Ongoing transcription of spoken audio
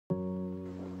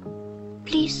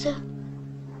Please, sir.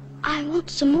 I want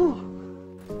some more.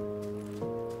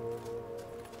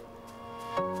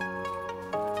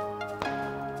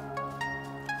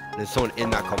 There's someone in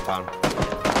that compound.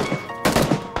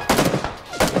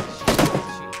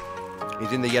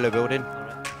 He's in the yellow building.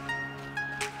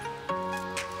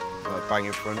 Right, bang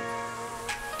in front.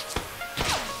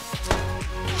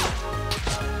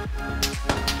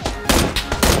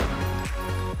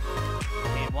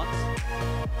 Hit once.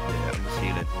 Yeah, on the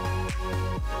ceiling.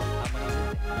 How many is it?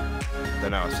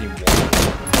 Don't know, I've seen one.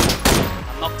 I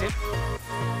knocked him.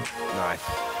 Nice.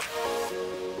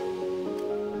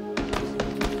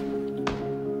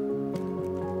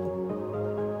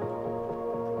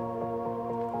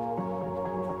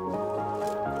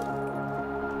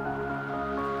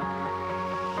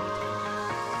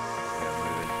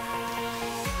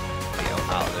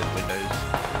 Out of those windows.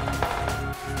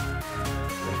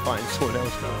 They're fighting someone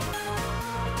else now.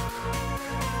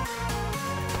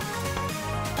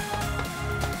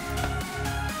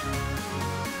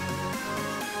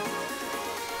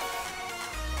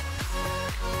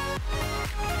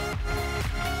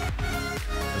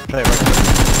 Let's play it right now.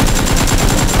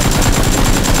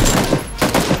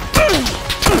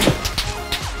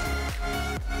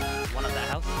 One at that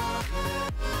house.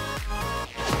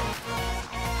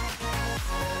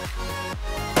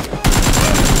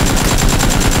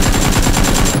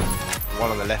 One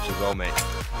on the left as well, mate.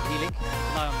 Healing. Keep an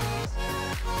eye on me, please.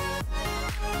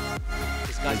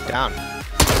 This guy's He's down.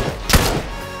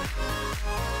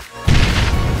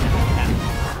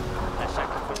 That shack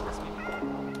in front of us,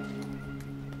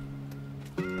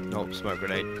 Nope, smoke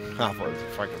grenade. I thought it was a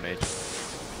frag grenade.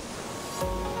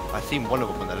 I've seen one of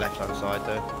them on the left hand side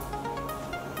though.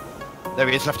 There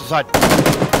he is, left hand side.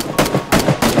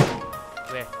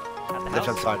 Where? At the Left house?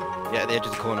 hand side. Yeah, at the edge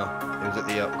of the corner. He was at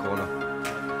the corner.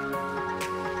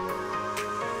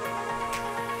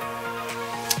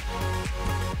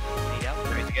 Need help?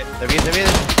 There he is again. There he is, there he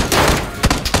is.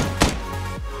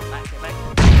 Back, get back.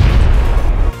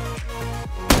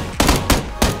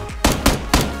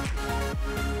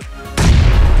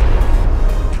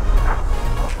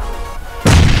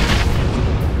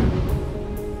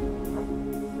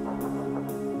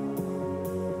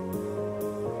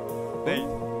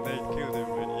 Nate killed him,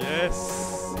 man. Yes!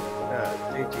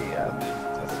 GG,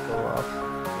 let's go off.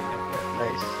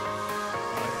 Nice.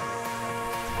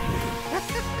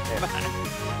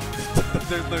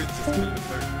 Don't load, just kill him.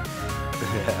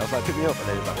 Yeah, I was like, pick me up, and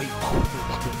then he was like, wait.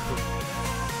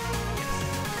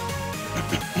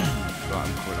 Right,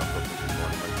 I'm coming up with this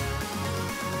one, man.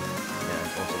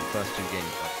 Yeah, awesome. First two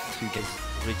games.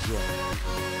 Bridge here.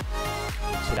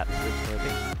 Sit up this bridge for a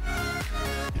bit.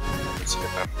 Let's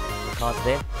get them. The car's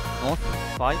there. North,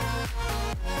 5.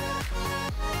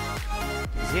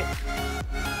 Is it?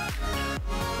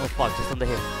 North 5, just on the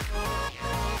hill.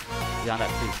 Behind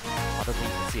that tree. I don't think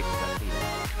you can see it because that tree.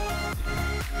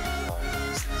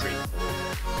 It's 3,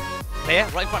 4. There,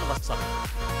 right in front of us, son.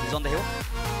 He's on the hill.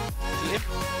 Shoot him.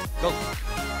 Go.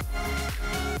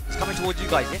 He's coming towards you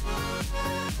guys, yeah?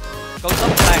 Go, son.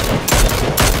 Bang.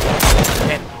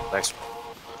 10. Nice.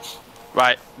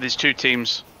 Right, there's two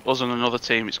teams. Us and another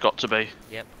team, it's got to be.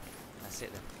 Yep. That's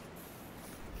it then.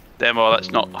 Demo,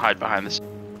 let's not hide behind this.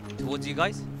 Towards you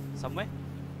guys? Somewhere?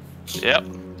 Yep.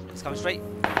 It's coming straight.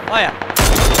 Fire!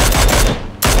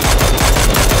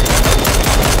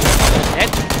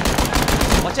 Dead.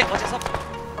 Watch it, son.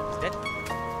 He's dead.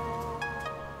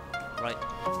 Right.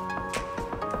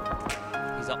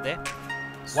 He's up there.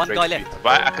 One Straight guy to left.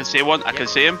 Right, I can see one, I can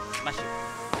see him. Smash him.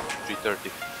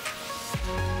 330.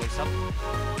 Go sub.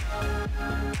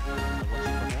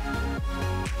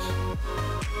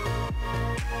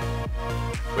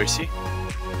 Where is he?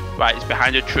 Right, he's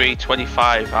behind a tree,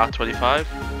 25, R25.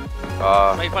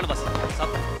 Right in front of us. Sub.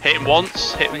 Hit him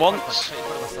once, hit him Right in front of once. us, right in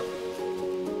front of us, sub.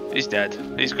 He's dead.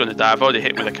 He's gonna die. I've already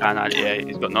hit him with a K98.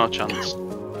 He's got no chance.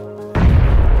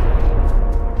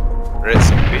 Red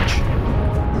some bitch.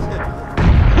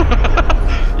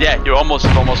 Yeah, you almost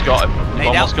got him. You've Laid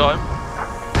almost out. got him.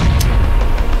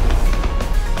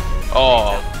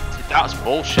 Oh, that's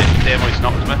bullshit. Demo, he's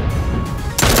knocked me.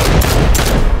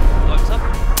 Got him, sub.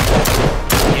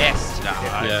 Yes.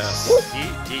 Nice.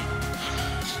 GG.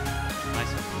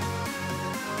 Nice one.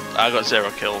 I got 0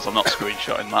 kills. I'm not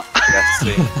screenshotting that. That's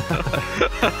the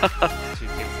 2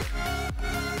 kills.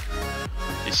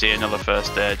 You see another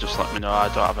first aid, just let me know. I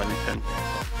don't have anything.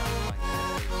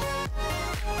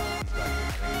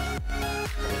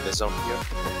 I'm in the zone here.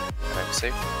 And I'm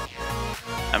safe.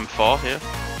 M4 here.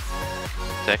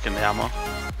 Taking the ammo.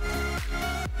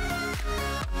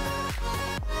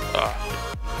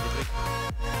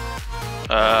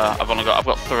 I've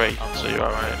got 3, so you're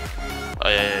alright. Oh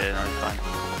yeah, no, you're fine.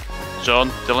 John,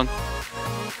 Dylan.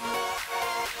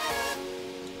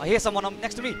 I hear someone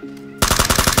next to me.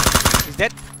 He's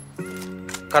dead.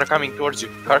 Car coming towards you.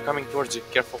 Car coming towards you.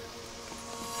 Careful.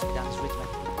 Get down this ridge, man.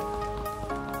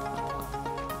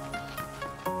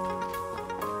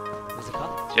 Where's the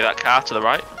car? See that car to the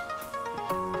right?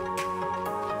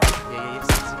 Yeah.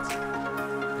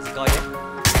 There's a guy there.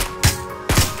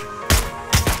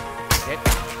 Dead.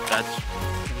 Dead.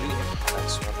 Can loot him.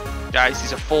 Nice one. Guys,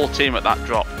 there's a full team at that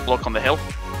drop. Look on the hill.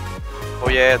 Oh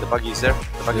yeah, the buggy is there.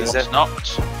 The buggy is there. One's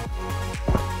knocked.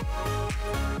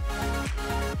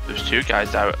 There's 2 guys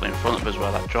directly in front of us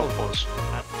where that drop was.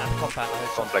 At the compound. I heard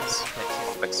Complex. yeah.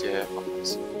 Complex, yeah,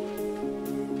 complex.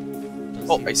 Don't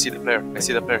Oh, see I him. see the player. I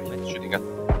see the player. He's shooting at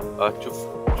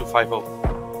 250.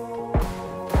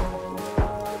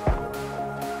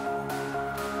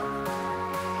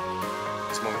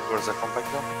 He's moving towards the compact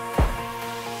now.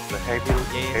 The hay build.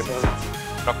 Yeah, Hay build.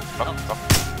 Knock.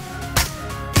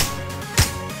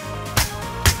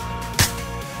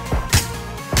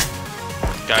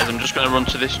 Guys, I'm just going to run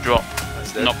to this drop.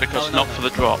 dead. Not because, No, not for the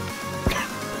drop.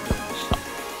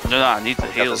 No, I need the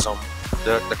Got heal. the zone.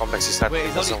 The complex is not Wait,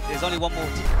 in the zone. there's only one more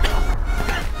team.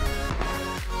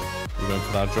 You going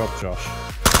for that drop, Josh?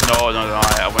 No,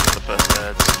 I went for the first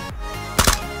aids.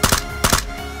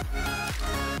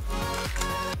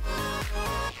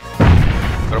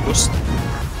 Got a boost.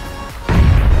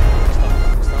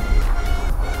 Stop.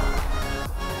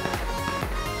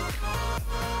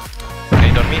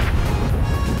 Nade on me.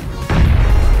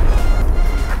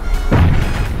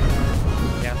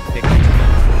 Yeah, big.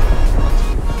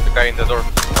 The guy in the door.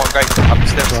 One guy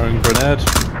upstairs. Throwing grenade.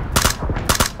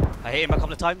 I hit him a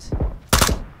couple of times.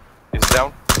 He's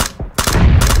down.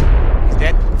 He's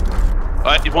dead.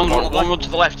 Alright, one run to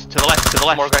the left, to the left.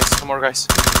 Two more guys.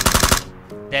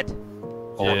 Dead.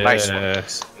 Oh, Yeah. nice one.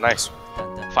 Nice.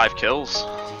 Done. 5 kills.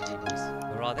 GG boys.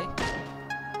 Where are they?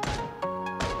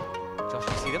 Josh,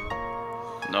 you see them?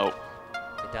 No.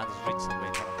 They're down this ridge somewhere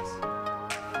in front of us.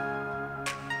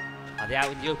 Are they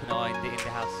out in the open or in the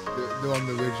house? They're on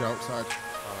the ridge outside.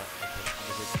 Alright,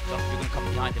 okay. Josh, you're gonna come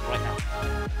behind them right now.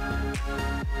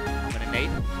 I'm gonna nade.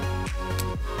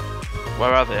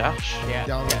 Where are they, Ash? Yeah,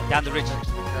 Down down the ridge. next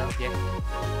to the car. Yeah.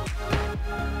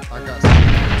 I got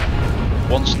some.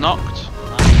 One's knocked.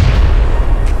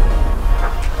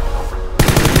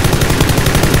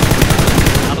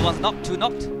 Another one's knocked, 2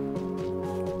 knocked.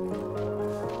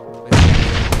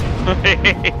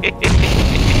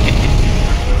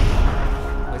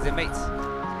 Where's their mates?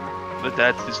 They're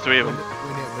dead, there's 3 of We them.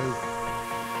 need to move.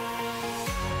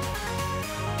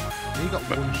 He got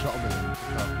one shot with him.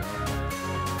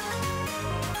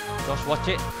 Josh, watch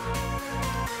it.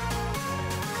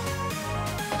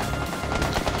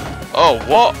 Oh,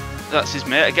 what? That's his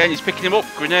mate again, he's picking him up.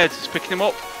 Grenade, he's picking him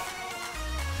up.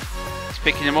 He's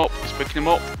picking him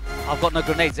up. I've got no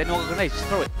grenades. Anyone got grenades? Just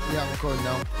throw it. Yeah, I'm going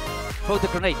now. Throw the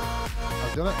grenade.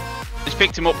 I've done it. He's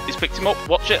picked him up,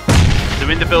 watch it.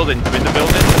 They're in the building,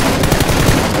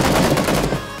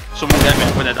 Someone get me,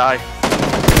 I'm gonna die.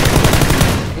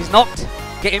 He's knocked.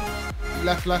 Get him.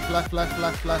 Left. No, Ash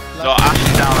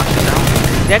is down.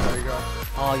 Dead. There you go.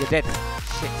 Oh, you're dead.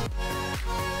 Shit.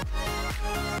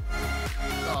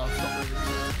 Oh, stop moving.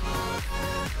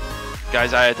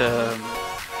 Guys, I had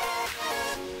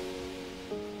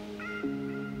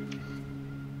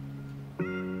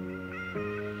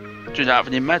do you not have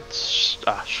any meds,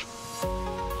 Ash?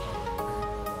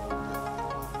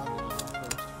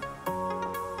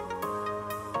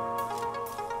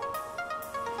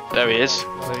 There he is.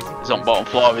 Where is he? He's on bottom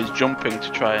floor, he's jumping to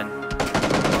try and... Knocked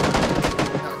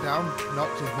down.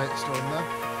 Knocked his mate still in there.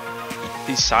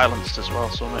 He's silenced as well,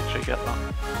 so make sure you get that.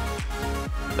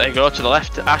 There you go, to the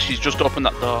left. Ash, he's just opened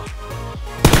that door.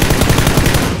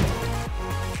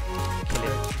 Kill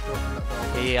him. Just open that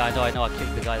door. Yeah, I know. I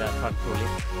killed the guy that ran through him.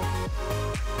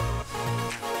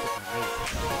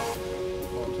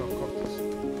 Molotov cocktails.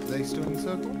 Are they still in the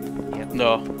circle?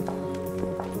 No.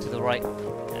 To the right.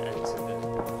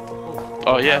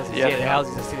 Oh yeah, The they are.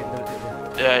 houses are still in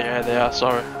the Yeah, they are,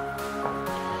 sorry.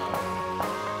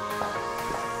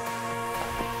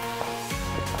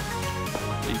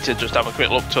 Need to just have a quick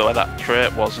look to where that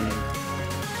crate was and... There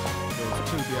was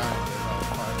 2 behind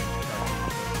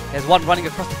it. There's one running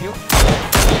across the field.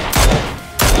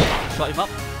 Shot him up.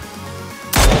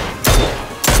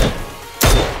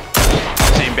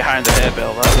 See him behind the hay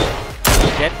bale there.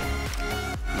 Dead.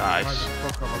 Nice.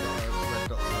 Fuck off, I got a red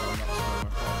dot on that square.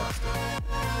 Oh,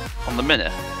 that's On the minute.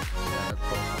 it. Yeah, put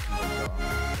a fucking red dot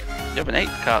on. You have an 8,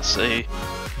 can't see.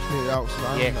 Just need it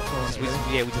outside. Yeah. That's all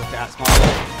I need. We just have to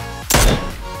outsmart.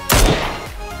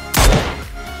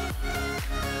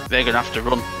 they're gonna have to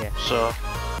run. Yeah. So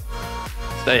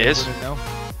there he is. Running now.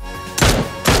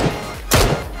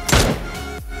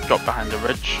 Drop behind the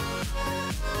ridge.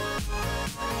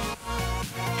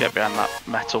 Get behind that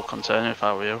metal container if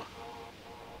I were you.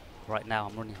 Right now,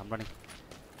 I'm running.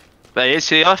 There he is,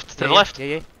 to the left, to the left.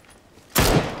 Yeah.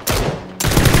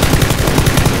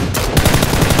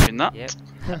 Doing that. Yep.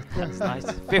 That's nice.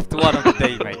 5th one of the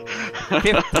day, mate.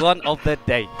 5th one of the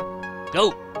day.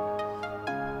 Go.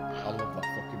 I love that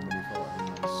fucking mini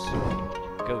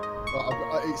fight. Go.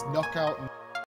 It's knockout.